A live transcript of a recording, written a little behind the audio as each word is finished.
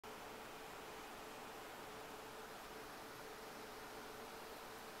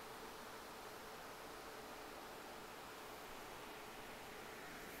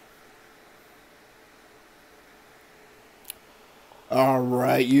All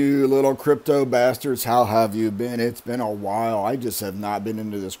right, you little crypto bastards, how have you been? It's been a while. I just have not been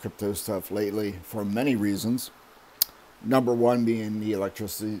into this crypto stuff lately for many reasons. Number one being the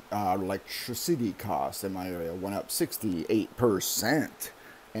electricity cost in my area went up 68%.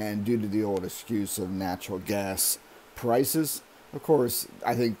 And due to the old excuse of natural gas prices, of course,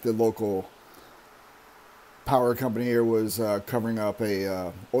 I think the local power company here was covering up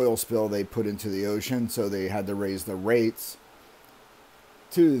a oil spill they put into the ocean, so they had to raise the rates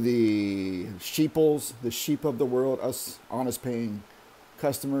to the sheeples, the sheep of the world, us honest paying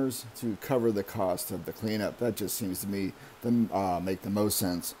customers, to cover the cost of the cleanup. That just seems to me to make the most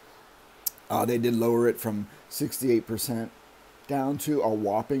sense. They did lower it from 68% down to a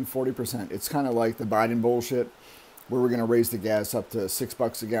whopping 40%. It's kind of like the Biden bullshit where we're going to raise the gas up to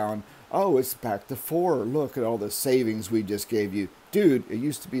 $6 a gallon. Oh, it's back to 4. Look at all the savings we just gave you. Dude, it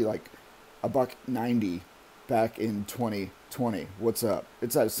used to be like a buck 90 back in 2020. What's up?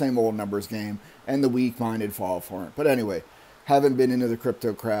 It's that same old numbers game, and the weak-minded fall for it. But anyway, haven't been into the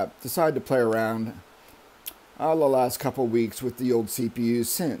crypto crap. Decided to play around the last couple weeks with the old CPUs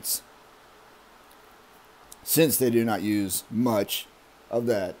since they do not use much of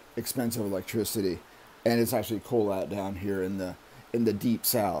that expensive electricity, and it's actually cool out down here in the deep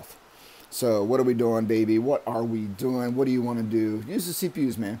south. So what are we doing, baby? What are we doing? What do you want to do? Use the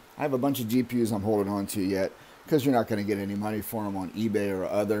CPUs, man. I have a bunch of GPUs I'm holding on to yet because you're not going to get any money for them on eBay or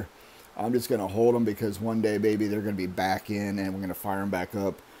other. I'm just going to hold them because one day, baby, they're going to be back in and we're going to fire them back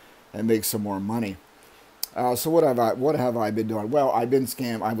up and make some more money. So what have I been doing? Well, I've been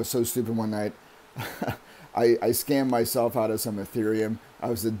scammed. I was so stupid one night. I scammed myself out of some Ethereum. I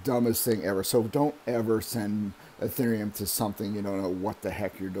was the dumbest thing ever. So don't ever send Ethereum to something you don't know what the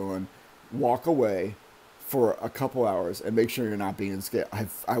heck you're doing. Walk away for a couple hours and make sure you're not being scammed.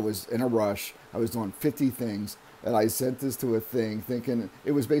 I was in a rush. I was doing 50 things, and I sent this to a thing thinking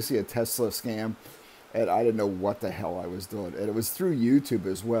it was basically a Tesla scam, and I didn't know what the hell I was doing. And it was through YouTube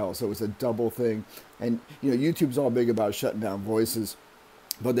as well, so it was a double thing. And you know, YouTube's all big about shutting down voices,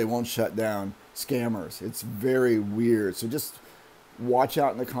 but they won't shut down scammers. It's very weird. So just watch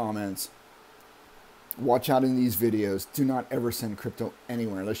out in the comments. Watch out in these videos. Do not ever send crypto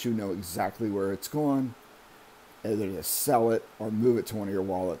anywhere unless you know exactly where it's going. Either to sell it or move it to one of your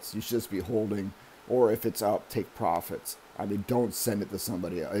wallets. You should just be holding, or if it's up, take profits. I mean, don't send it to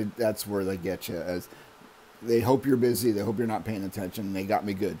somebody else. That's where they get you. As they hope you're busy, they hope you're not paying attention. And they got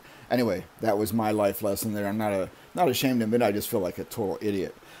me good. Anyway, that was my life lesson there. I'm not ashamed to admit I just feel like a total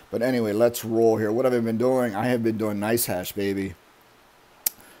idiot. But anyway, let's roll here. What have I been doing? I have been doing NiceHash, baby.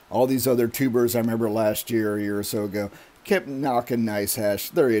 All these other tubers I remember last year, a year or so ago, kept knocking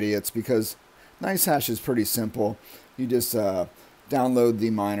NiceHash. They're idiots because NiceHash is pretty simple. You just download the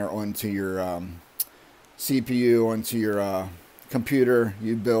miner onto your CPU, onto your computer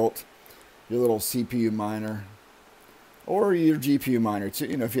you built, your little CPU miner, or your GPU miner too.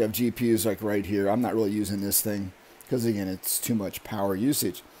 You know, if you have GPUs like right here, I'm not really using this thing because again, it's too much power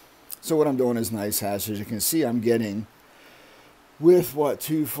usage. So what I'm doing is NiceHash. As you can see, I'm getting, with what,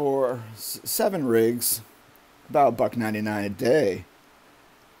 2, 4, 7 rigs, about $1.99 a day.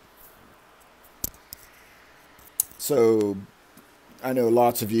 So I know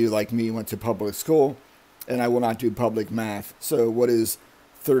lots of you like me went to public school, and I will not do public math. So what is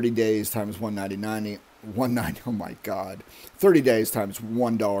 30 days times $1.99? Oh my God. 30 days times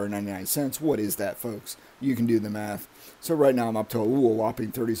 $1.99. What is that, folks? You can do the math. So right now I'm up to a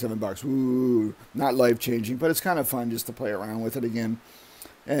whopping 37 bucks. Ooh, not life-changing, but it's kind of fun just to play around with it again.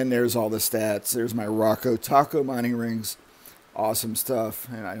 And there's all the stats. There's my Rocco Taco mining rings. Awesome stuff.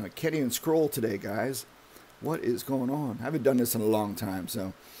 And I can't even scroll today, guys. What is going on? I haven't done this in a long time.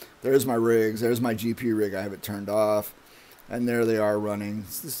 So there's my rigs. There's my GPU rig. I have it turned off. And there they are running.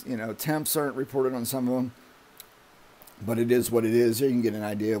 This, you know, temps aren't reported on some of them. But it is what it is. Here you can get an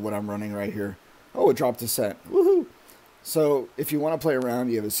idea of what I'm running right here. Oh, it dropped a cent. Woohoo! So if you want to play around,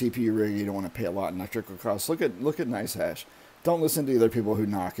 you have a CPU rig, you don't want to pay a lot in electrical costs. Look at NiceHash. Don't listen to the other people who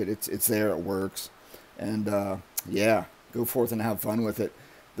knock it. It's there, it works. And yeah, go forth and have fun with it.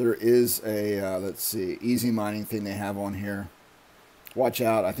 There is a let's see, easy mining thing they have on here. Watch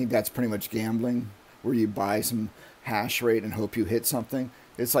out. I think that's pretty much gambling, where you buy some hash rate and hope you hit something.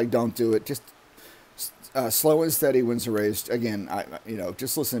 It's like, don't do it. Just slow and steady wins the race. Again,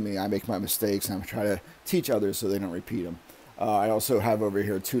 just listen to me. I make my mistakes, and I try to teach others so they don't repeat them. I also have over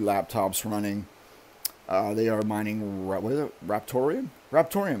here 2 laptops running. They are mining, what is it, Raptorium?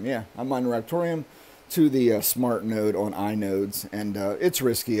 Raptorium, yeah. I'm mining Raptorium to the smart node on iNodes, and it's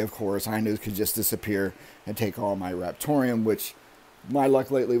risky, of course. iNodes could just disappear and take all my Raptorium, which My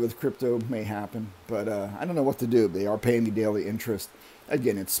luck lately with crypto may happen, but I don't know what to do. They are paying me daily interest.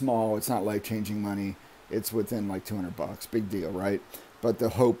 Again, it's small. It's not life-changing money. It's within like 200 bucks. Big deal, right? But the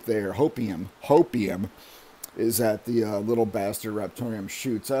hope there, hopium, is that the little bastard Raptorium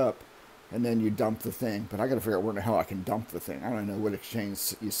shoots up, and then you dump the thing. But I got to figure out where the hell I can dump the thing. I don't know what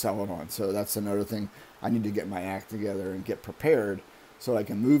exchange you sell it on. So that's another thing. I need to get my act together and get prepared so I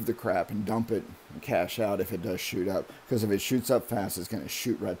can move the crap and dump it and cash out if it does shoot up. Because if it shoots up fast, it's going to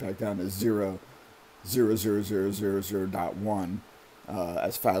shoot right back down to 0.00000.1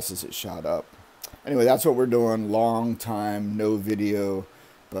 as fast as it shot up. Anyway, that's what we're doing. Long time, no video.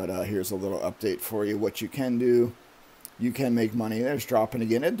 But here's a little update for you. What you can do, you can make money. There's dropping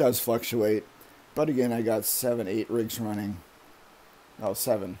again. It does fluctuate. But again, I got 7, 8 rigs running. Oh,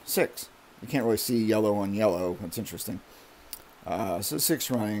 7, 6. You can't really see yellow on yellow. That's interesting. So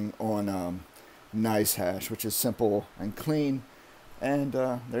 6 running on NiceHash, which is simple and clean. And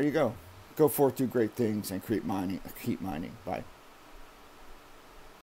there you go. Go forth, do great things, and keep mining. Bye.